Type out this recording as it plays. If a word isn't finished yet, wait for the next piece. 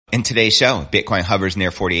In today's show, Bitcoin hovers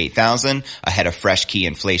near 48,000 ahead of fresh key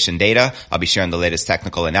inflation data. I'll be sharing the latest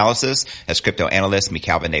technical analysis as crypto analyst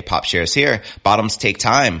Mikhail Van de Pop shares here. Bottoms take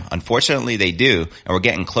time. Unfortunately, they do, and we're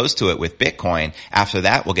getting close to it with Bitcoin. After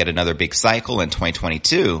that, we'll get another big cycle in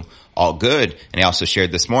 2022. All good. And he also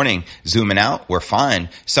shared this morning, zooming out, we're fine.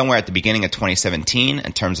 Somewhere at the beginning of 2017,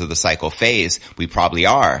 in terms of the cycle phase, we probably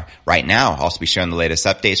are. Right now, I'll also be sharing the latest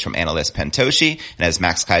updates from analyst Pentoshi. And as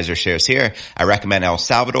Max Kaiser shares here, I recommend El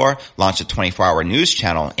Salvador launch a 24-hour news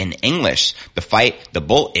channel in English. The fight, the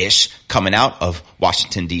bull-ish, coming out of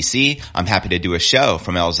Washington, D.C. I'm happy to do a show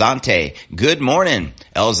from El Zante. Good morning,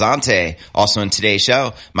 El Zante. Also in today's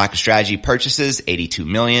show, MicroStrategy purchases 82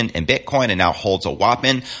 million in Bitcoin and now holds a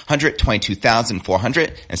whopping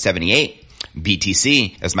 122,478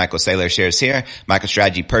 BTC. As Michael Saylor shares here,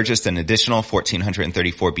 MicroStrategy purchased an additional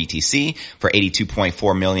 1,434 BTC for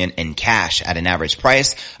 $82.4 million in cash at an average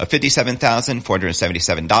price of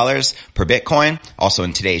 $57,477 per Bitcoin. Also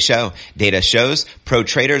in today's show, data shows pro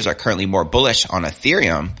traders are currently more bullish on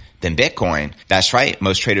Ethereum than Bitcoin. That's right.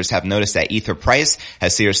 Most traders have noticed that Ether price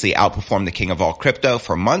has seriously outperformed the king of all crypto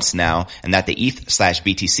for months now, and that the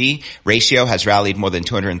ETH/BTC ratio has rallied more than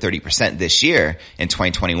 230% this year in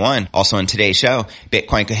 2021. Also in today's show,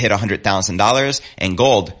 Bitcoin could hit $100,000 and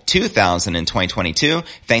gold $2,000 in 2022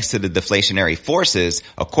 thanks to the deflationary forces,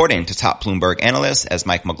 according to top Bloomberg analysts, as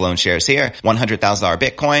Mike McGlone shares here. $100,000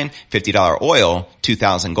 Bitcoin, $50 oil,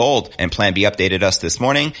 $2,000 gold, and Plan B updated us this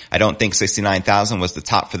morning. I don't think 69,000 was the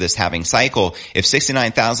top for this halving cycle. If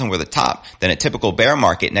 69,000 were the top, then a typical bear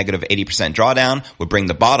market negative 80% drawdown would bring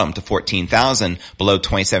the bottom to 14,000, below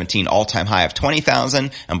 2017 all-time high of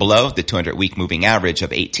 20,000, and below the 200-week moving average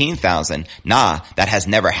of 18,000. Nah, that has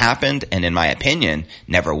never happened, and in my opinion,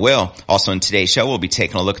 never will. Also in today's show, we'll be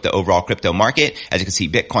taking a look at the overall crypto market. As you can see,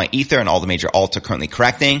 Bitcoin, Ether, and all the major alts are currently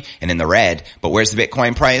correcting and in the red. But where's the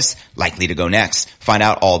Bitcoin price? Likely to go next. Find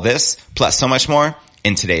out all this, plus so much more,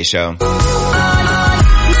 in today's show.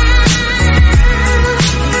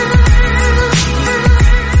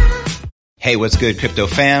 Hey, what's good, crypto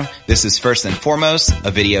fam? This is first and foremost a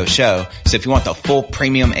video show. So if you want the full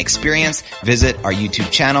premium experience, visit our YouTube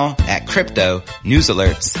channel at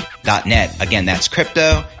cryptonewsalerts.net. Again, that's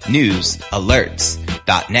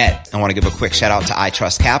cryptonewsalerts.net. I want to give a quick shout out to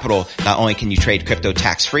iTrust Capital. Not only can you trade crypto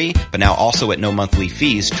tax free, but now also at no monthly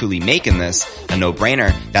fees, truly making this a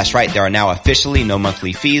no-brainer. That's right. There are now officially no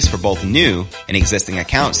monthly fees for both new and existing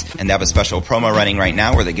accounts. And they have a special promo running right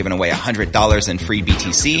now where they're giving away $100 in free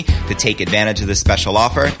BTC to take advantage of this special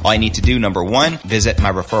offer. All you need to do, number one, visit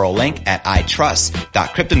my referral link at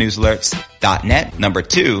itrust.cryptonewsalerts.net. Number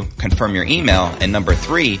two, confirm your email. And number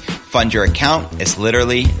three, fund your account. It's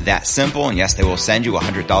literally that simple. And yes, they will send you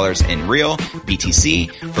 $100 in real BTC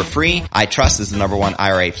for free. iTrust is the number one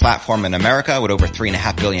IRA platform in America with over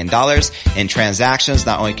 $3.5 billion in transactions.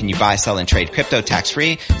 Not only can you buy, sell, and trade crypto tax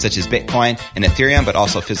free, such as Bitcoin and Ethereum, but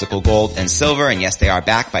also physical gold and silver. And yes, they are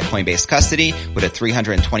backed by Coinbase Custody with a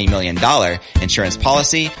 $320 million insurance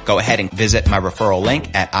policy. Go ahead and visit my referral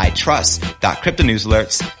link at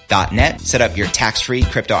itrust.cryptonewsalerts.net. Set up your tax-free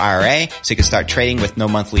crypto IRA so you can start trading with no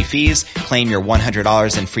monthly fees. Claim your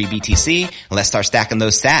 $100 in free BTC, and let's start stacking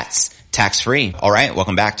those sats tax-free. All right,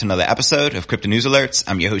 welcome back to another episode of Crypto News Alerts.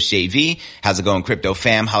 I'm your host, JV. How's it going, crypto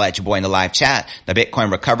fam? Holla at your boy in the live chat. Now,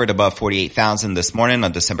 Bitcoin recovered above 48,000 this morning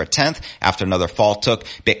on December 10th after another fall took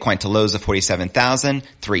Bitcoin to lows of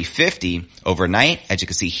 47,350 overnight. As you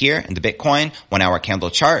can see here in the Bitcoin 1-hour candle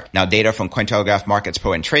chart. Now, data from Cointelegraph Markets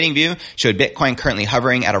Pro and TradingView showed Bitcoin currently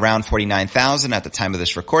hovering at around 49,000 at the time of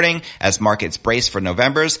this recording as markets brace for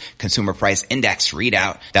November's Consumer Price Index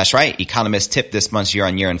readout. That's right. Economists tipped this month's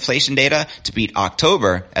year-on-year inflation data to beat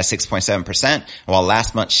October at 6.7%, while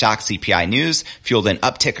last month's shock CPI news fueled an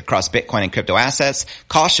uptick across Bitcoin and crypto assets.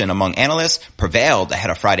 Caution among analysts prevailed ahead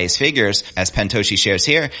of Friday's figures. As Pentoshi shares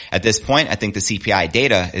here, at this point, I think the CPI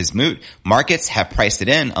data is moot. Markets have priced it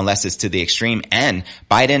in unless it's to the extreme end.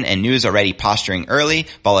 Biden and news already posturing early.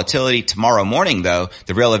 Volatility tomorrow morning, though.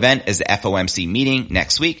 The real event is the FOMC meeting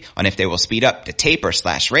next week on if they will speed up the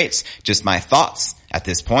taper/rates. Just my thoughts at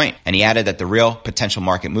this point. And he added that the real potential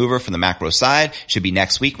market mover from the macro side should be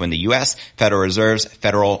next week when the U.S. Federal Reserve's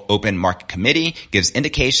Federal Open Market Committee gives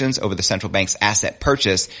indications over the central bank's asset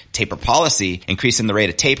purchase taper policy, increasing the rate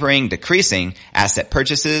of tapering, decreasing asset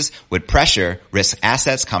purchases would pressure risk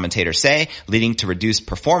assets, commentators say, leading to reduced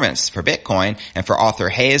performance for Bitcoin. And for Arthur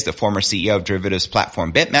Hayes, the former CEO of derivatives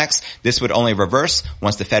platform BitMEX, this would only reverse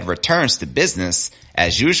once the Fed returns to business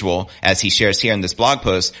as usual. As he shares here in this blog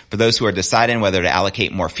post, for those who are deciding whether to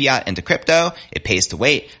allocate more fiat into crypto, it pays to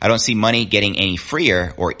wait. I don't see money getting any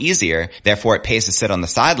freer or easier. Therefore, it pays to sit on the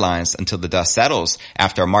sidelines until the dust settles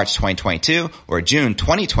after a March 2022 or a June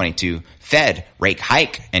 2022 Fed rate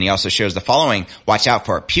hike. And he also shares the following: watch out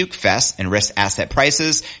for a puke fest in risk asset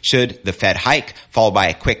prices should the Fed hike, followed by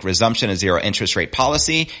a quick resumption of zero interest rate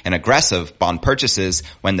policy and aggressive bond purchases.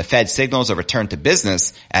 When the Fed signals a return to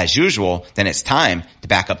business as usual, then it's time to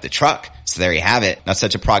back up the truck. So there you have it. Now,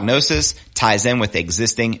 such a prognosis ties in with the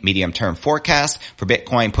existing medium-term forecast for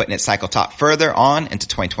Bitcoin, putting its cycle top further on into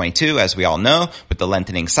 2022, as we all know, with the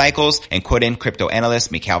lengthening cycles. And quoting crypto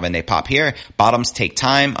analyst Mikhail Van de Poppe here, bottoms take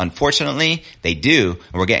time. Unfortunately, they do,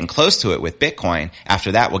 and we're getting close to it with Bitcoin.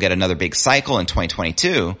 After that, we'll get another big cycle in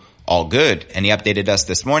 2022. All good. And he updated us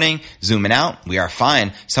this morning. Zooming out, we are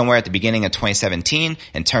fine. Somewhere at the beginning of 2017,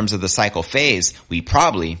 in terms of the cycle phase, we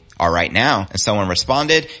probably are right now. And someone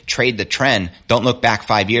responded, trade the trend. Don't look back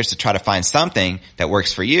 5 years to try to find something that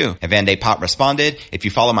works for you. And Van de Poppe responded, if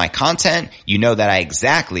you follow my content, you know that I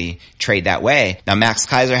exactly trade that way. Now, Max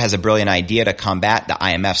Keiser has a brilliant idea to combat the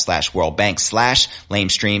IMF/World Bank/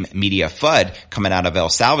 lamestream media FUD coming out of El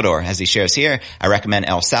Salvador. As he shares here, I recommend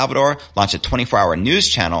El Salvador launch a 24-hour news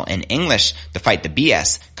channel in English to fight the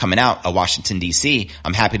BS coming out of Washington, D.C.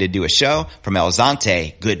 I'm happy to do a show from El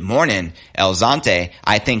Zante. Good morning, El Zante.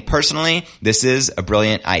 I think personally, this is a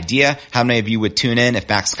brilliant idea. How many of you would tune in if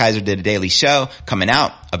Max Keiser did a daily show coming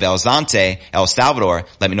out of El Zante, El Salvador?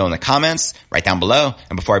 Let me know in the comments right down below.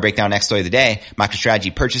 And before I break down next story of the day,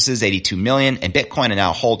 MicroStrategy purchases 82 million in Bitcoin and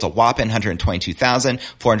now holds a whopping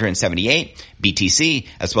 122,478 BTC,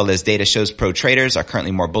 as well as data shows pro traders are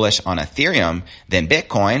currently more bullish on Ethereum than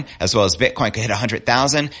Bitcoin, as well as Bitcoin could hit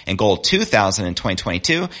 100,000 and gold 2,000 in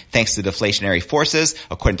 2022 thanks to deflationary forces,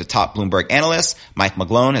 according to top Bloomberg analyst Mike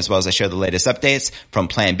McGlone, as well as I share the latest updates from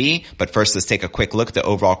Plan B. But first, let's take a quick look at the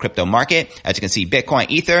overall crypto market. As you can see,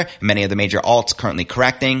 Bitcoin, Ether, and many of the major alts currently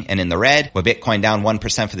correcting and in the red, with Bitcoin down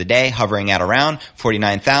 1% for the day, hovering at around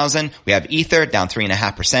 49,000. We have Ether down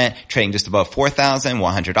 3.5%, trading just above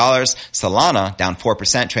 $4,100. Solana down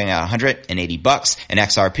 4%, trading at $180, and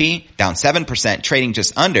XRP down 7%, trading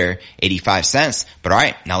just under 85 cents. But all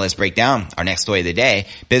right, now let's break down our next story of the day.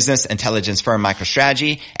 Business intelligence firm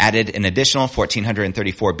MicroStrategy added an additional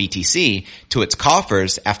 1,434 BTC to its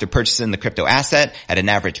coffers after purchasing the crypto asset at an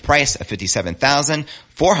average price of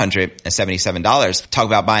 $57,477. Talk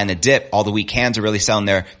about buying a dip. All the weak hands are really selling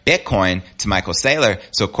their Bitcoin to Michael Saylor.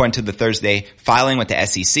 So according to the Thursday filing with the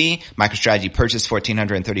SEC, MicroStrategy purchased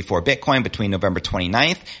 1,434 Bitcoin between November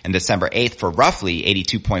 29th and December 8th for roughly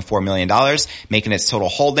 $82.4 million, making its total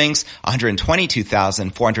holdings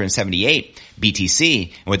 122,478 BTC.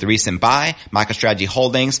 And with the recent buy, MicroStrategy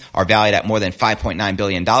holdings are valued at more than $5.9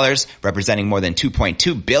 billion, representing more than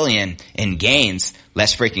 $2.2 billion in gains.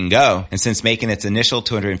 Let's freaking go. And since making its initial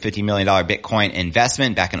 $250 million Bitcoin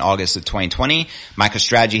investment back in August of 2020,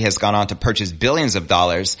 MicroStrategy has gone on to purchase billions of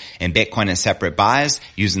dollars in Bitcoin in separate buys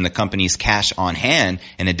using the company's cash on hand,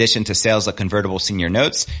 in addition to sales of convertible senior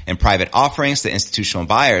notes and private offerings to institutional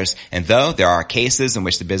buyers. And though there are cases in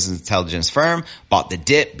which the business intelligence firm bought the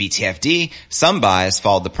dip, BTFD, some buys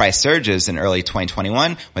followed the price surges in early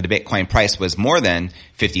 2021 when the Bitcoin price was more than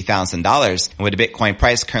 $50,000. And with the Bitcoin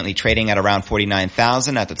price currently trading at around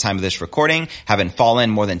 49,000 at the time of this recording, having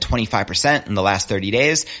fallen more than 25% in the last 30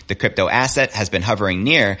 days, the crypto asset has been hovering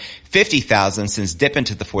near 50,000 since dipping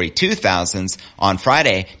to the 42,000s on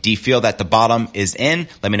Friday. Do you feel that the bottom is in?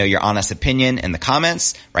 Let me know your honest opinion in the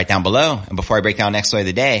comments right down below. And before I break down next story of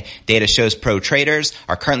the day, data shows pro traders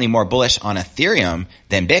are currently more bullish on Ethereum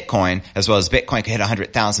than Bitcoin, as well as Bitcoin could hit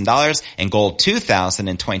 $100,000 and gold 2,000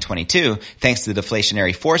 in 2022 thanks to the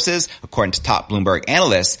deflationary forces, according to top Bloomberg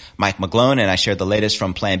analyst Mike McGlone. And I shared the latest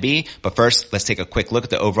from Plan B. But first, let's take a quick look at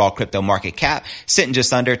the overall crypto market cap, sitting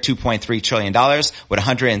just under $2.3 trillion with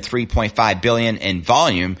 $103.5 billion in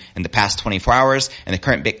volume in the past 24 hours. And the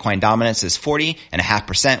current Bitcoin dominance is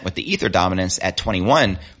 40.5%, with the Ether dominance at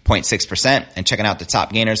 21.6%. And checking out the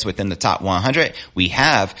top gainers within the top 100, we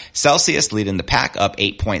have Celsius leading the pack up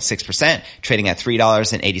 8.6%, trading at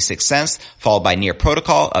 $3.86, followed by Near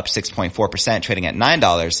Protocol up 6.4%, trading at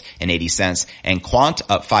 $9.80, and Quant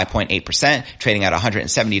up 5.8%, trading at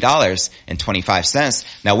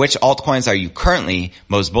 $170.25. Now, which altcoins are you currently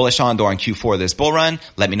most bullish on during Q4 of this bull run?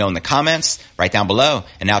 Let me know in the comments right down below.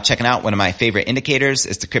 And now checking out one of my favorite indicators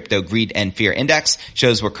is the Crypto Greed and Fear Index.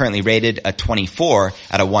 Shows we're currently rated a 24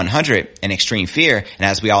 out of 100 100 in extreme fear. And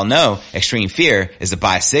as we all know, extreme fear is a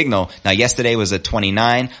buy signal. Now, yesterday was a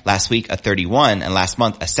 29, last week a 31, and last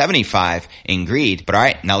month a 75 in greed. But all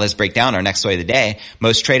right, now let's break down our next story of the day.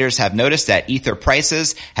 Most traders have noticed that Ether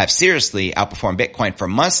prices have seriously outperformed Bitcoin for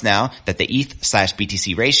months now, that the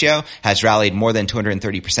ETH/BTC ratio has rallied more than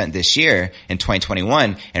 230% this year in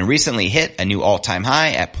 2021 and recently hit a new all-time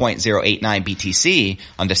high at 0.089 BTC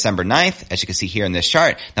on December 9th, as you can see here in this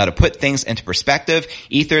chart. Now, to put things into perspective,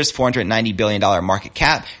 Ether's $490 billion market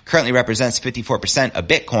cap currently represents 54% of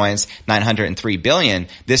Bitcoin's $903 billion.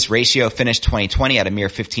 This ratio finished 2020 at a mere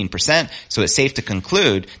 15%, so it's safe to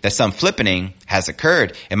conclude that some flippening has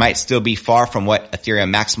occurred. It might still be far from what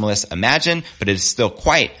Ethereum maximalists imagine, but it is still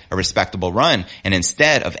quite a respectable run. And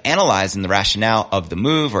instead of analyzing the rationale of the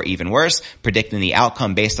move, or even worse, predicting the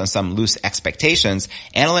outcome based on some loose expectations,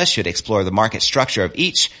 analysts should explore the market structure of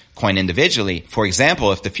each coin individually. For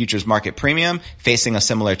example, if the futures market premium facing a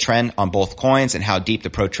similar trend on both coins and how deep the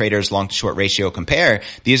pro traders long to short ratio compare,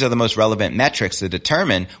 these are the most relevant metrics to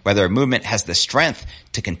determine whether a movement has the strength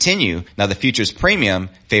to continue. Now, the futures premium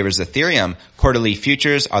favors Ethereum. Quarterly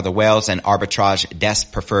futures are the whales and arbitrage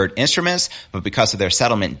desk preferred instruments, but because of their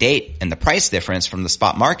settlement date and the price difference from the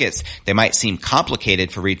spot markets, they might seem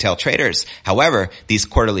complicated for retail traders. However, these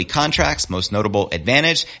quarterly contracts' most notable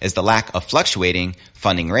advantage is the lack of fluctuating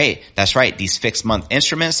funding rate. That's right, these fixed month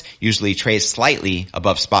instruments usually trade slightly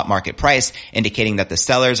above spot market price, indicating that the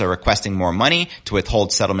sellers are requesting more money to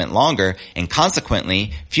withhold settlement longer, and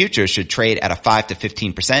consequently, futures should trade at a 5 to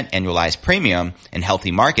 15% annualized premium in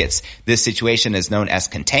healthy markets. This situation is known as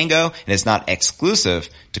contango and is not exclusive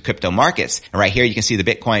to crypto markets. And right here you can see the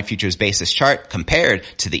Bitcoin futures basis chart compared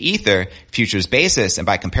to the Ether futures basis. And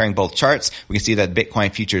by comparing both charts, we can see that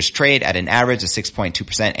Bitcoin futures trade at an average of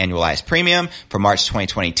 6.2% annualized premium for March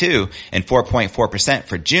 2022 and 4.4%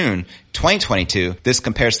 for June 2022. This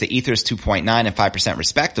compares to Ether's 2.9 and 5%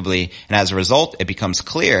 respectively, and as a result, it becomes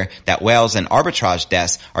clear that whales and arbitrage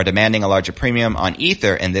desks are demanding a larger premium on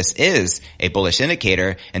Ether, and this is a bullish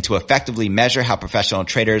indicator. And to effectively measure how professional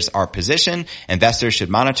traders are positioned, investors should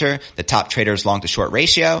monitor the top traders long to short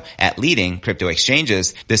ratio at leading crypto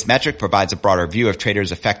exchanges. This metric provides a broader view of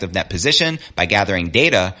traders' effective net position by gathering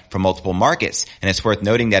data from multiple markets, and it's worth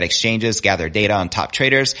noting that exchanges gather data on top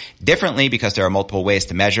traders differently because there are multiple ways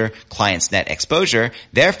to measure client's net exposure.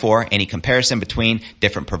 Therefore, any comparison between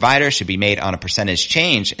different providers should be made on a percentage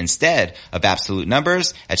change instead of absolute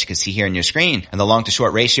numbers, as you can see here on your screen. And the long to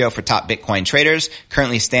short ratio for top Bitcoin traders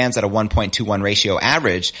currently stands at a 1.21 ratio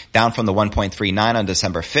average, down from the 1.39 on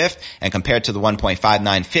December 5th, and compared to the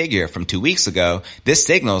 1.59 figure from 2 weeks ago, this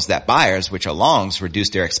signals that buyers, which are longs,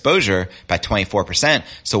 reduced their exposure by 24%.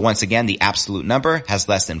 So once again, the absolute number has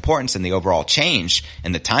less importance in the overall change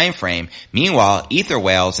in the time frame. Meanwhile, Ether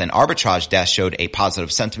whales and arbitrage desks showed a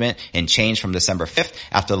positive sentiment and change from December 5th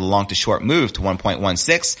after the long to short move to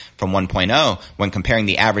 1.16 from 1.0. When comparing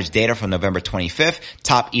the average data from November 25th,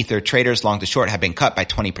 top Ether traders long to short have been cut by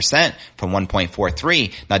 20% from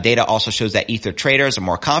 1.43. Now, data also shows that Ether traders are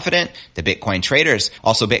more confident than Bitcoin traders.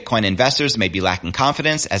 Also, Bitcoin investors may be lacking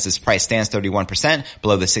confidence as this price stands 31%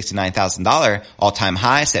 below the $69,000 all-time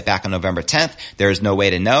high set back on November 10th. There is no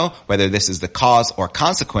way to know whether this is the cause or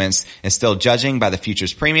consequence, and still judging by the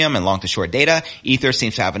futures premium and long to short data, Ether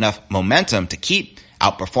seems to have enough momentum to keep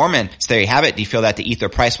outperforming. So there you have it. Do you feel that the Ether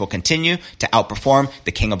price will continue to outperform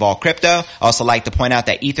the king of all crypto? I also like to point out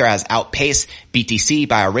that Ether has outpaced BTC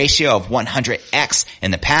by a ratio of 100x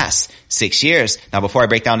in the past 6 years. Now, before I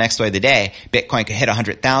break down next story of the day, Bitcoin could hit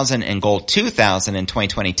 100,000 and gold 2,000 in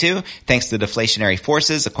 2022 thanks to deflationary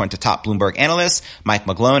forces, according to top Bloomberg analyst Mike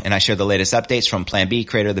McGlone. And I share the latest updates from Plan B,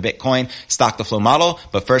 creator of the Bitcoin stock to flow model.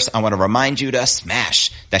 But first, I want to remind you to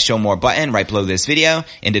smash that show more button right below this video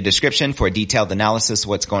in the description for a detailed analysis of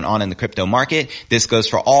what's going on in the crypto market. This goes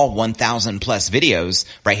for all 1,000 plus videos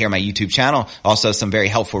right here on my YouTube channel. Also, some very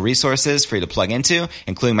helpful resources for you to plug into,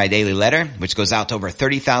 including my daily letter, which goes out to over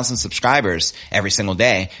 30,000 subscribers every single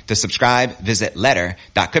day. To subscribe, visit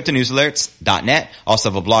letter.cryptonewsalerts.net. Also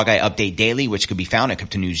have a blog I update daily, which could be found at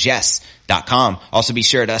cryptonewsyes.com. Also be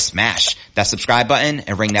sure to smash that subscribe button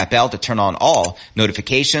and ring that bell to turn on all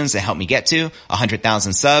notifications and help me get to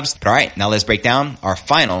 100,000 subs. But all right, now let's break down our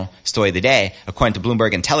final story of the day. According to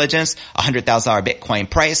Bloomberg Intelligence, $100,000 Bitcoin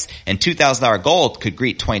price and $2,000 gold could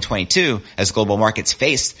greet 2022 as global markets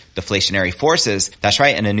face deflationary forces. That's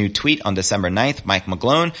right. In a new tweet on December 9th, Mike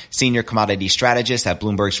McGlone, senior commodity strategist at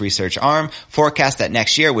Bloomberg's research arm, forecast that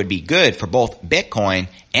next year would be good for both Bitcoin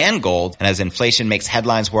and gold. And as inflation makes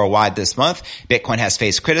headlines worldwide this month, Bitcoin has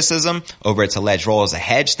faced criticism over its alleged role as a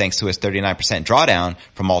hedge thanks to its 39% drawdown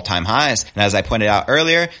from all-time highs. And as I pointed out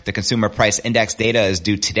earlier, the consumer price index data is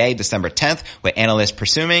due today, December 10th, with analysts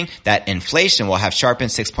presuming that inflation will have sharpened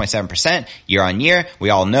 6.7% year on year. We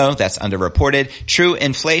all know that's underreported. True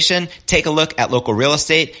inflation, take a look at local real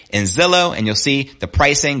estate in Zillow and you'll see the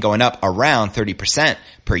pricing going up around 30%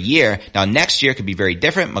 per year. Now next year could be very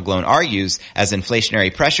different, McGlone argues, as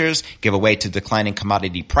inflationary pressures give way to declining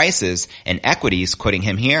commodity prices and equities, quoting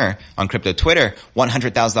him here on crypto Twitter,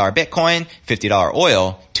 $100,000 Bitcoin, $50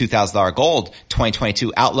 oil, $2,000 gold,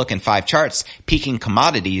 2022 outlook and 5 charts, peaking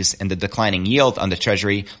commodities and the declining yield on the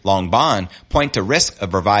Treasury long bond point to risk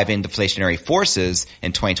of reviving deflationary forces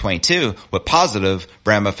in 2022 with positive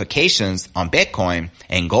ramifications on Bitcoin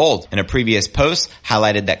and gold. In a previous post,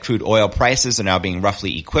 highlighted that crude oil prices are now being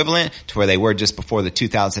roughly equivalent to where they were just before the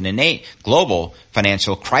 2008 global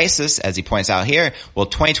financial crisis. As he points out here, will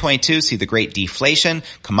 2022 see the great deflation?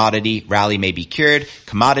 Commodity rally may be cured.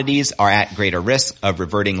 Commodities are at greater risk of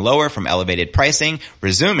reverting lower from elevated pricing,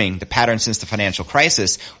 resuming the pattern since the financial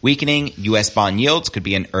crisis. Weakening U.S. bond yields could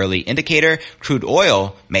be an early indicator. Crude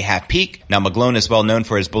oil may have peaked. Now, McGlone is well known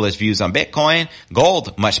for his bullish views on Bitcoin.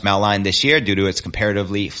 Gold, much maligned this year due to its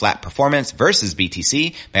comparatively flat performance versus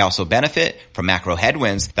BTC, may also benefit from macro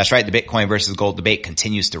headwinds. That's right, the Bitcoin versus gold debate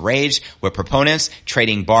continues to rage, with proponents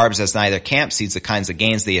trading barbs as neither camp sees the kinds of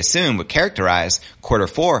gains they assume would characterize quarter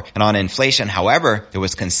four. And on inflation, however, there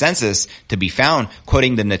was consensus to be found,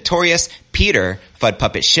 quoting the notorious Peter FUD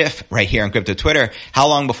Puppet Schiff right here on crypto Twitter. How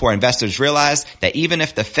long before investors realize that even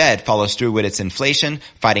if the Fed follows through with its inflation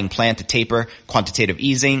fighting plan to taper quantitative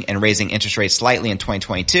easing and raising interest rates slightly in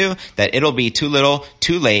 2022, that it'll be too little,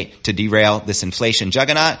 too late to derail this inflation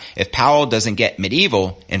juggernaut? If Powell doesn't get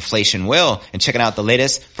medieval, inflation will. And checking out the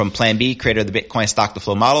latest from Plan B, creator of the Bitcoin stock to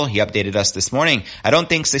flow model, he updated us this morning. I don't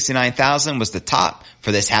think 69,000 was the top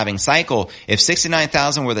for this halving cycle. If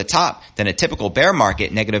 69,000 were the top, then a typical bear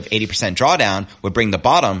market negative 80% drawdown would bring the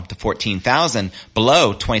bottom to 14,000,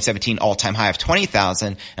 below 2017 all-time high of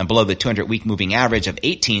 20,000 and below the 200-week moving average of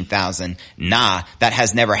 18,000. Nah, that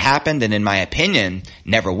has never happened, and in my opinion,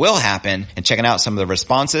 never will happen. And checking out some of the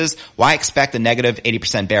responses, why expect a negative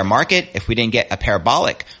 80% bear market if we didn't get a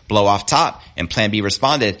parabolic blow off top? And Plan B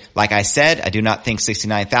responded, like I said, I do not think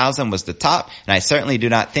 69,000 was the top, and I certainly do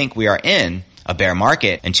not think we are in a bear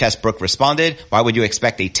market. And Chessbrook responded, why would you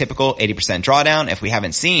expect a typical 80% drawdown if we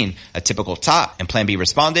haven't seen a typical top? And Plan B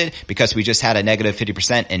responded, because we just had a negative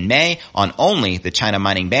 50% in May on only the China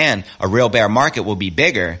mining ban. A real bear market will be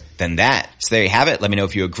bigger than that. So there you have it. Let me know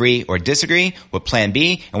if you agree or disagree with Plan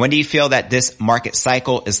B. And when do you feel that this market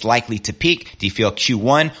cycle is likely to peak? Do you feel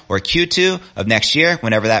Q1 or Q2 of next year?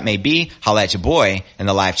 Whenever that may be, holla at your boy in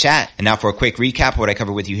the live chat. And now for a quick recap of what I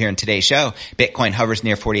covered with you here in today's show. Bitcoin hovers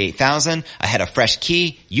near 48,000 ahead of fresh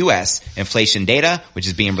key U.S. inflation data, which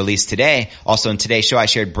is being released today. Also in today's show, I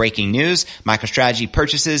shared breaking news. MicroStrategy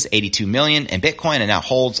purchases 82 million in Bitcoin and now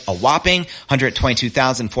holds a whopping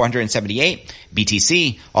 122,478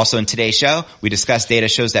 BTC. Also in today's show, we discussed data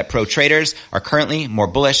shows that pro traders are currently more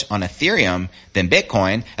bullish on Ethereum than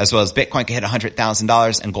Bitcoin, as well as Bitcoin could hit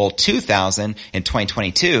 $100,000 and gold $2,000 in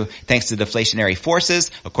 2022 thanks to deflationary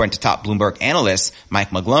forces, according to top Bloomberg analyst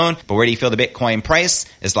Mike McGlone. But where do you feel the Bitcoin price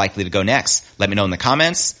is likely to go next? Let me know in the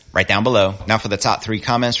comments right down below. Now for the top 3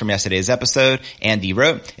 comments from yesterday's episode. Andy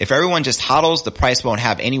wrote, if everyone just hodls, the price won't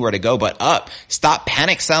have anywhere to go but up. Stop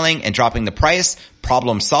panic selling and dropping the price.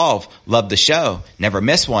 Problem solved. Love the show. Never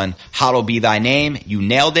miss one. Hodl be thy name. You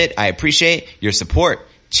nailed it. I appreciate your support.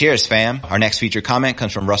 Cheers, fam. Our next featured comment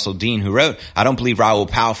comes from Russell Dean, who wrote, I don't believe Raoul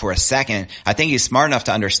Pal for a second. I think he's smart enough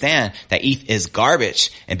to understand that ETH is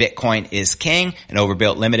garbage and Bitcoin is king. And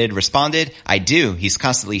Overbuilt Limited responded, I do. He's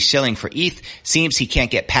constantly shilling for ETH. Seems he can't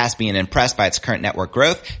get past being impressed by its current network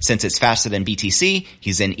growth. Since it's faster than BTC,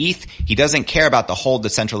 he's in ETH. He doesn't care about the whole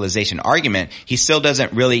decentralization argument. He still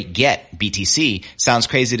doesn't really get BTC. Sounds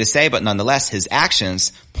crazy to say, but nonetheless, his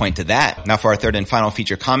actions point to that. Now for our third and final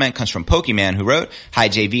feature comment comes from Pokemon, who wrote, Hi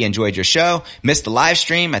JV, enjoyed your show. Missed the live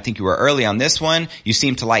stream. I think you were early on this one. You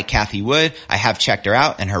seem to like Cathie Wood. I have checked her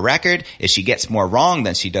out, and her record is she gets more wrong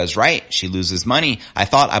than she does right. She loses money. I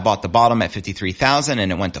thought I bought the bottom at 53,000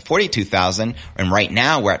 and it went to 42,000, and right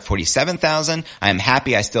now we're at 47,000. I am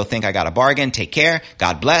happy. I still think I got a bargain. Take care.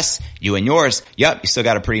 God bless you and yours. Yup, you still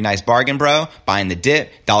got a pretty nice bargain, bro. Buying the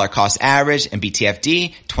dip, dollar cost average, and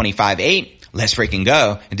BTFD 25.8. Let's freaking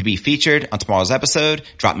go. And to be featured on tomorrow's episode,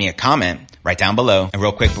 drop me a comment right down below. And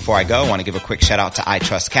real quick before I go, I want to give a quick shout out to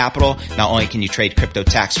iTrust Capital. Not only can you trade crypto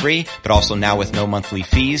tax-free, but also now with no monthly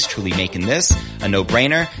fees, truly making this a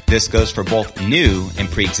no-brainer. This goes for both new and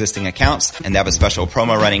pre-existing accounts, and they have a special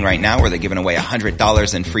promo running right now where they're giving away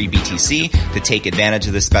 $100 in free BTC to take advantage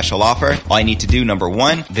of this special offer. All I need to do, number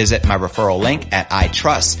one, visit my referral link at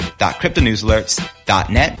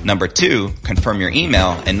itrust.cryptonewsalerts.net. Number two, confirm your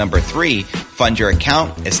email. And number three, fund your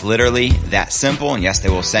account. It's literally that simple. And yes, they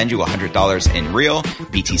will send you $100 in real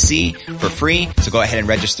BTC for free. So go ahead and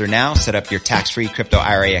register now. Set up your tax-free crypto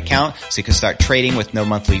IRA account so you can start trading with no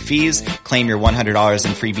monthly fees. Claim your $100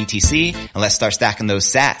 in free BTC, and let's start stacking those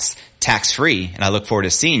sats tax-free. And I look forward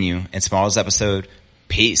to seeing you in tomorrow's episode.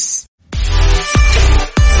 Peace.